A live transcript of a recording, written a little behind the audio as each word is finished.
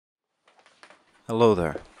Hello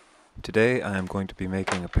there. Today I am going to be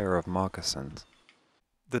making a pair of moccasins.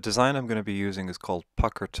 The design I'm going to be using is called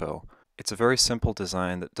pucker toe. It's a very simple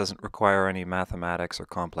design that doesn't require any mathematics or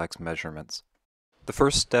complex measurements. The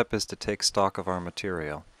first step is to take stock of our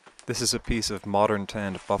material. This is a piece of modern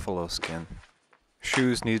tanned buffalo skin.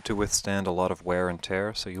 Shoes need to withstand a lot of wear and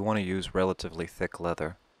tear, so you want to use relatively thick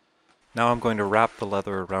leather. Now I'm going to wrap the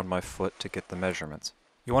leather around my foot to get the measurements.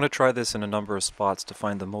 You want to try this in a number of spots to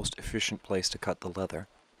find the most efficient place to cut the leather.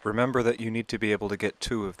 Remember that you need to be able to get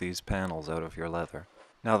 2 of these panels out of your leather.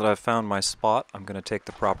 Now that I've found my spot, I'm going to take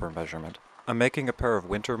the proper measurement. I'm making a pair of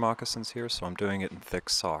winter moccasins here, so I'm doing it in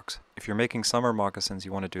thick socks. If you're making summer moccasins,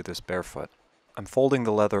 you want to do this barefoot. I'm folding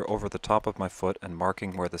the leather over the top of my foot and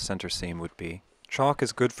marking where the center seam would be. Chalk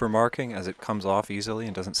is good for marking as it comes off easily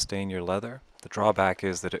and doesn't stain your leather. The drawback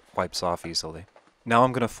is that it wipes off easily. Now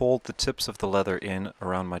I'm going to fold the tips of the leather in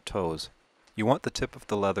around my toes. You want the tip of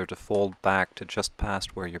the leather to fold back to just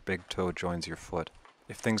past where your big toe joins your foot.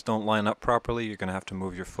 If things don't line up properly, you're going to have to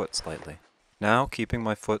move your foot slightly. Now, keeping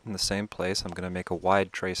my foot in the same place, I'm going to make a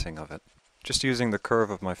wide tracing of it. Just using the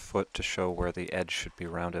curve of my foot to show where the edge should be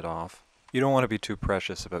rounded off. You don't want to be too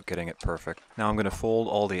precious about getting it perfect. Now I'm going to fold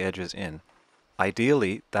all the edges in.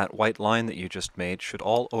 Ideally, that white line that you just made should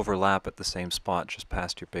all overlap at the same spot just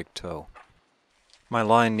past your big toe. My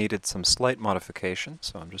line needed some slight modification,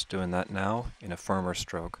 so I'm just doing that now in a firmer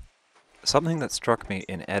stroke. Something that struck me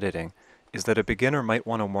in editing is that a beginner might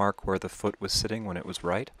want to mark where the foot was sitting when it was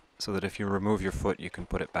right, so that if you remove your foot you can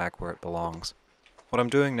put it back where it belongs. What I'm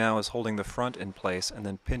doing now is holding the front in place and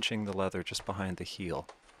then pinching the leather just behind the heel.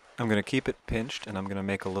 I'm going to keep it pinched and I'm going to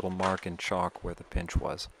make a little mark in chalk where the pinch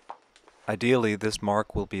was. Ideally, this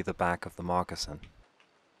mark will be the back of the moccasin.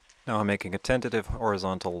 Now I'm making a tentative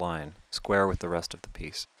horizontal line, square with the rest of the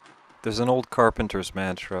piece. There's an old carpenter's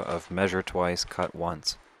mantra of measure twice, cut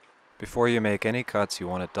once. Before you make any cuts, you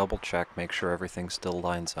want to double check, make sure everything still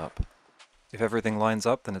lines up. If everything lines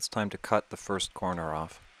up, then it's time to cut the first corner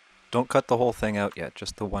off. Don't cut the whole thing out yet,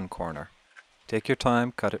 just the one corner. Take your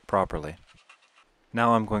time, cut it properly.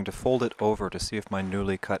 Now I'm going to fold it over to see if my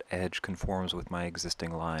newly cut edge conforms with my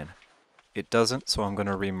existing line. It doesn't, so I'm going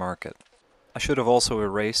to remark it. I should have also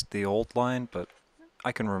erased the old line, but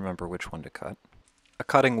I can remember which one to cut. A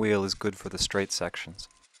cutting wheel is good for the straight sections.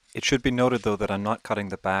 It should be noted though that I'm not cutting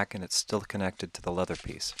the back and it's still connected to the leather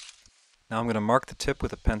piece. Now I'm going to mark the tip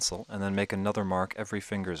with a pencil and then make another mark every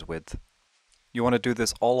finger's width. You want to do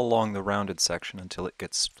this all along the rounded section until it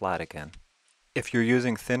gets flat again. If you're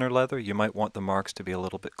using thinner leather, you might want the marks to be a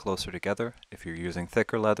little bit closer together. If you're using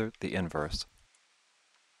thicker leather, the inverse.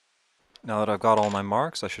 Now that I've got all my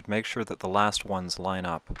marks, I should make sure that the last ones line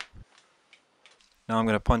up. Now I'm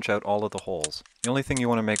going to punch out all of the holes. The only thing you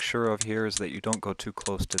want to make sure of here is that you don't go too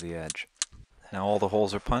close to the edge. Now all the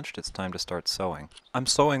holes are punched, it's time to start sewing. I'm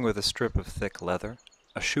sewing with a strip of thick leather.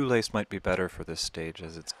 A shoelace might be better for this stage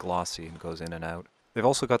as it's glossy and goes in and out. They've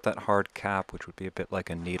also got that hard cap which would be a bit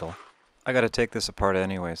like a needle. I gotta take this apart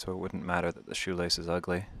anyway, so it wouldn't matter that the shoelace is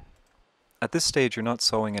ugly. At this stage you're not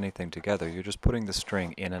sewing anything together, you're just putting the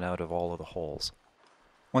string in and out of all of the holes.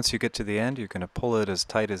 Once you get to the end, you're going to pull it as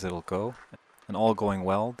tight as it'll go, and all going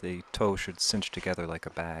well, the toe should cinch together like a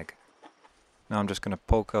bag. Now I'm just going to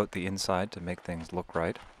poke out the inside to make things look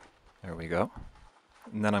right. There we go.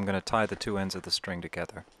 And then I'm going to tie the 2 ends of the string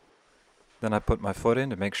together. Then I put my foot in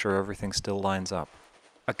to make sure everything still lines up.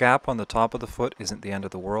 A gap on the top of the foot isn't the end of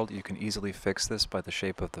the world, you can easily fix this by the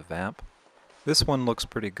shape of the vamp. This one looks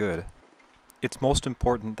pretty good. It's most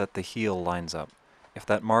important that the heel lines up. If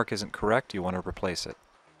that mark isn't correct, you want to replace it.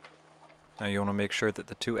 Now you want to make sure that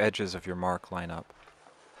the 2 edges of your mark line up.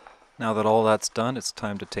 Now that all that's done, it's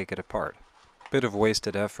time to take it apart. Bit of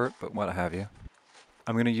wasted effort, but what have you.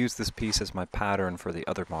 I'm going to use this piece as my pattern for the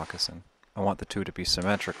other moccasin. I want the 2 to be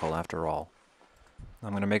symmetrical after all.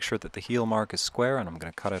 I'm going to make sure that the heel mark is square and I'm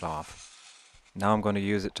going to cut it off. Now I'm going to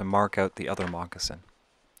use it to mark out the other moccasin.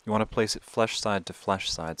 You want to place it flesh side to flesh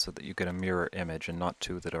side so that you get a mirror image and not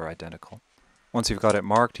 2 that are identical. Once you've got it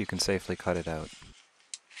marked, you can safely cut it out.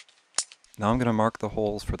 Now I'm going to mark the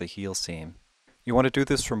holes for the heel seam. You want to do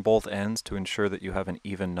this from both ends to ensure that you have an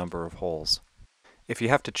even number of holes. If you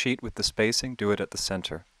have to cheat with the spacing, do it at the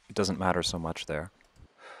center. It doesn't matter so much there.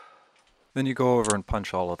 Then you go over and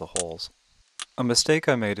punch all of the holes. A mistake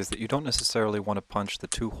I made is that you don't necessarily want to punch the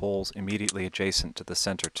 2 holes immediately adjacent to the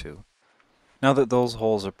center 2. Now that those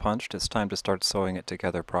holes are punched, it's time to start sewing it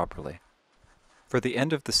together properly. For the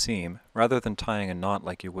end of the seam, rather than tying a knot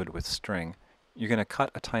like you would with string, you're going to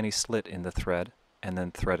cut a tiny slit in the thread and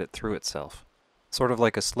then thread it through itself. Sort of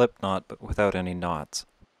like a slip knot but without any knots.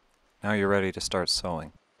 Now you're ready to start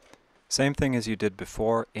sewing. Same thing as you did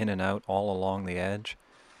before, in and out all along the edge,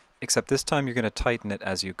 except this time you're going to tighten it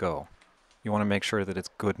as you go. You want to make sure that it's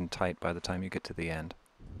good and tight by the time you get to the end.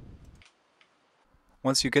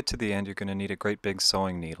 Once you get to the end, you're going to need a great big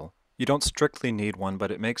sewing needle. You don't strictly need one,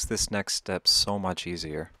 but it makes this next step so much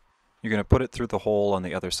easier. You're going to put it through the hole on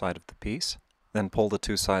the other side of the piece, then pull the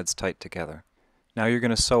two sides tight together. Now you're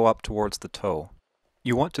going to sew up towards the toe.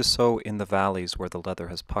 You want to sew in the valleys where the leather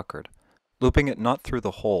has puckered, looping it not through the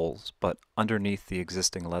holes, but underneath the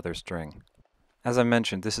existing leather string. As I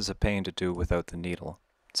mentioned, this is a pain to do without the needle.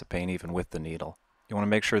 It's a pain even with the needle. You want to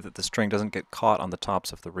make sure that the string doesn't get caught on the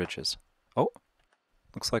tops of the ridges. Oh,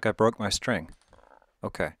 looks like I broke my string.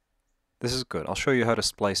 Okay, this is good. I'll show you how to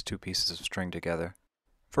splice two pieces of string together.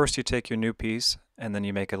 First you take your new piece, and then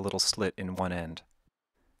you make a little slit in one end.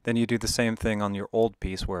 Then you do the same thing on your old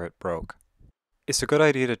piece where it broke. It's a good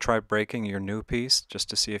idea to try breaking your new piece, just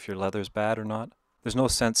to see if your leather's bad or not. There's no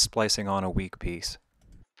sense splicing on a weak piece.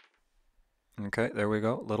 Okay, there we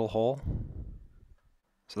go, little hole.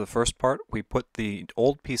 So the first part, we put the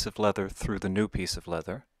old piece of leather through the new piece of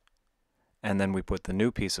leather, and then we put the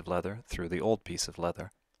new piece of leather through the old piece of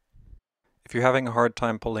leather. If you're having a hard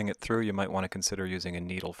time pulling it through, you might want to consider using a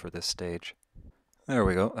needle for this stage. There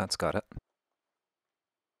we go, that's got it.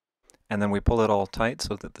 And then we pull it all tight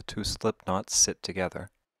so that the two slip knots sit together.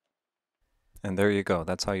 And there you go,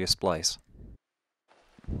 that's how you splice.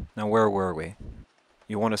 Now where were we?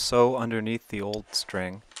 You want to sew underneath the old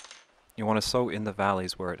string. You want to sew in the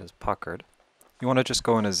valleys where it is puckered. You want to just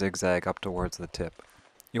go in a zigzag up towards the tip.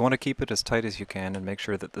 You want to keep it as tight as you can and make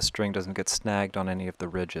sure that the string doesn't get snagged on any of the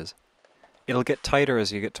ridges. It'll get tighter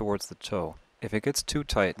as you get towards the toe. If it gets too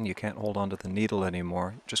tight and you can't hold onto the needle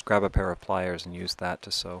anymore, just grab a pair of pliers and use that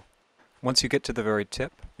to sew. Once you get to the very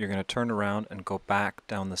tip, you're going to turn around and go back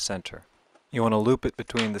down the center. You want to loop it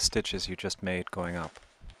between the stitches you just made going up.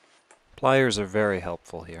 Pliers are very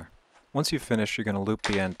helpful here. Once you've finished, you're going to loop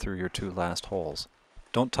the end through your two last holes.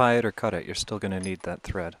 Don't tie it or cut it, you're still going to need that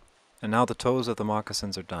thread. And now the toes of the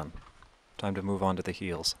moccasins are done. Time to move on to the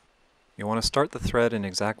heels. You want to start the thread in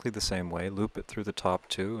exactly the same way, loop it through the top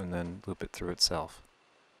two, and then loop it through itself.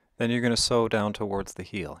 Then you're going to sew down towards the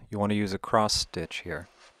heel. You want to use a cross stitch here.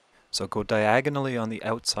 So go diagonally on the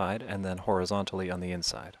outside and then horizontally on the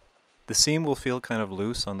inside. The seam will feel kind of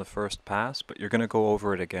loose on the first pass, but you're going to go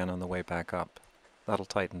over it again on the way back up. That'll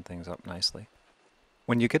tighten things up nicely.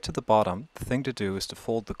 When you get to the bottom, the thing to do is to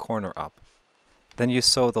fold the corner up. Then you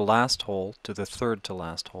sew the last hole to the third to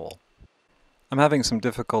last hole. I'm having some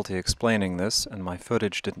difficulty explaining this, and my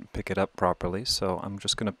footage didn't pick it up properly, so I'm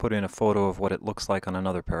just going to put in a photo of what it looks like on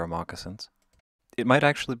another pair of moccasins. It might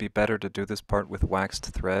actually be better to do this part with waxed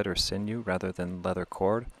thread or sinew rather than leather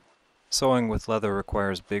cord. Sewing with leather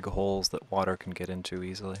requires big holes that water can get into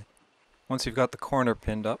easily. Once you've got the corner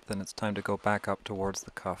pinned up, then it's time to go back up towards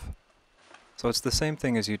the cuff. So it's the same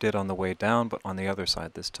thing as you did on the way down, but on the other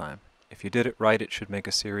side this time. If you did it right, it should make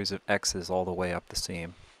a series of X's all the way up the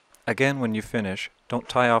seam. Again, when you finish, don't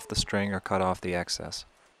tie off the string or cut off the excess.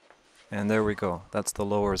 And there we go, that's the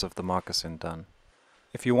lowers of the moccasin done.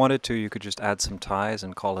 If you wanted to, you could just add some ties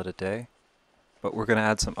and call it a day, but we're going to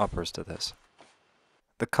add some uppers to this.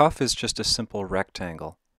 The cuff is just a simple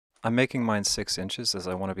rectangle. I'm making mine 6 inches as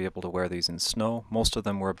I want to be able to wear these in snow. Most of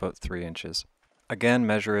them were about 3 inches. Again,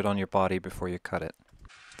 measure it on your body before you cut it.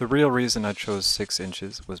 The real reason I chose 6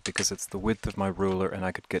 inches was because it's the width of my ruler and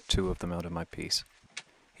I could get 2 of them out of my piece.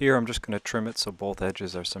 Here I'm just going to trim it so both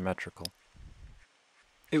edges are symmetrical.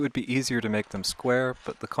 It would be easier to make them square,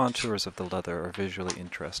 but the contours of the leather are visually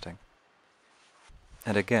interesting.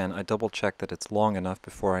 And again, I double check that it's long enough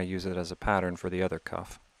before I use it as a pattern for the other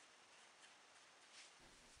cuff.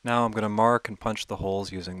 Now I'm going to mark and punch the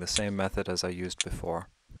holes using the same method as I used before.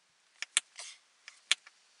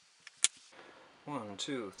 1,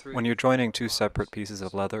 2, 3. When you're joining two separate pieces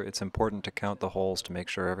of leather, it's important to count the holes to make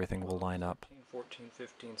sure everything will line up. 14,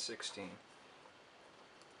 15, 16.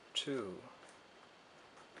 2,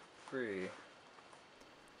 3.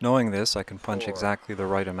 Knowing this, I can punch 4. exactly the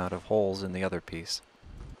right amount of holes in the other piece.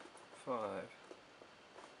 5,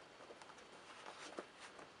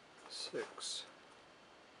 6,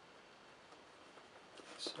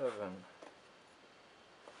 7,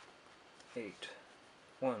 8.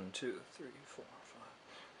 1, 2, 3, 4,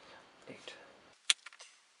 5, 8.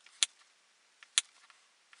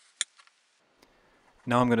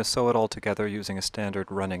 Now I'm going to sew it all together using a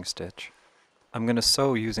standard running stitch. I'm going to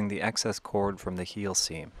sew using the excess cord from the heel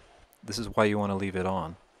seam. This is why you want to leave it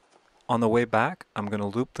on. On the way back, I'm going to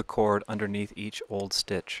loop the cord underneath each old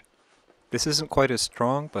stitch. This isn't quite as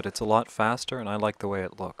strong, but it's a lot faster and I like the way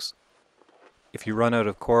it looks. If you run out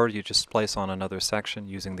of cord, you just splice on another section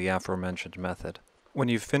using the aforementioned method. When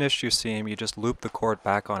you've finished your seam, you just loop the cord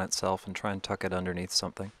back on itself and try and tuck it underneath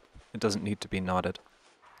something. It doesn't need to be knotted.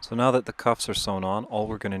 So now that the cuffs are sewn on, all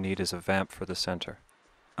we're going to need is a vamp for the center.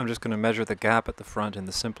 I'm just going to measure the gap at the front in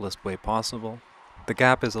the simplest way possible. The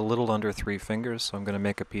gap is a little under 3 fingers, so I'm going to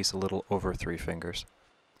make a piece a little over 3 fingers.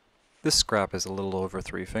 This scrap is a little over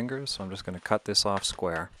 3 fingers, so I'm just going to cut this off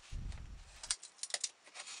square.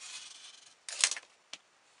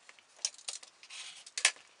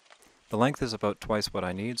 The length is about twice what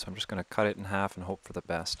I need, so I'm just going to cut it in half and hope for the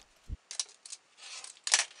best.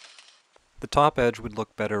 The top edge would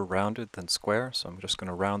look better rounded than square, so I'm just going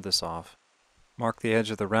to round this off. Mark the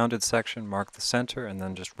edge of the rounded section, mark the center, and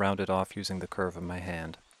then just round it off using the curve of my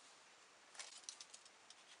hand.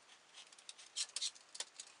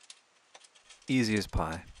 Easy as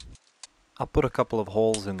pie. I'll put a couple of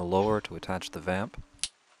holes in the lower to attach the vamp.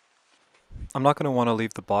 I'm not going to want to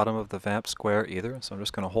leave the bottom of the vamp square either, so I'm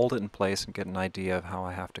just going to hold it in place and get an idea of how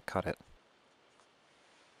I have to cut it.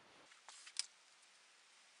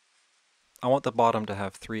 I want the bottom to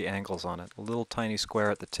have 3 angles on it, a little tiny square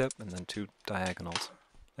at the tip and then 2 diagonals.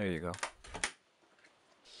 There you go.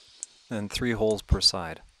 And 3 holes per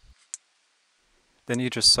side. Then you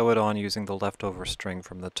just sew it on using the leftover string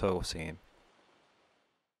from the toe seam.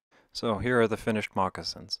 So here are the finished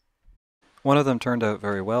moccasins. One of them turned out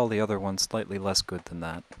very well, the other one slightly less good than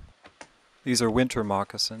that. These are winter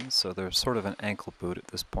moccasins, so they're sort of an ankle boot at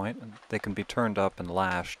this point, and they can be turned up and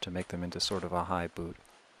lashed to make them into sort of a high boot.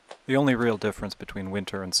 The only real difference between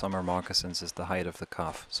winter and summer moccasins is the height of the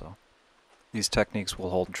cuff, so these techniques will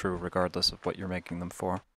hold true regardless of what you're making them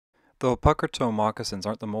for. Though pucker toe moccasins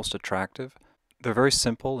aren't the most attractive, they're very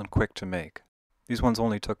simple and quick to make. These ones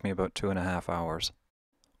only took me about 2.5 hours.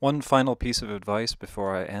 One final piece of advice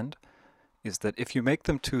before I end is that if you make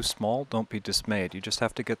them too small, don't be dismayed. You just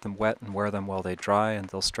have to get them wet and wear them while they dry and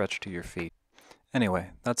they'll stretch to your feet. Anyway,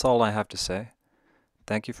 that's all I have to say.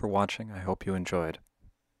 Thank you for watching. I hope you enjoyed.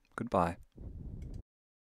 Goodbye.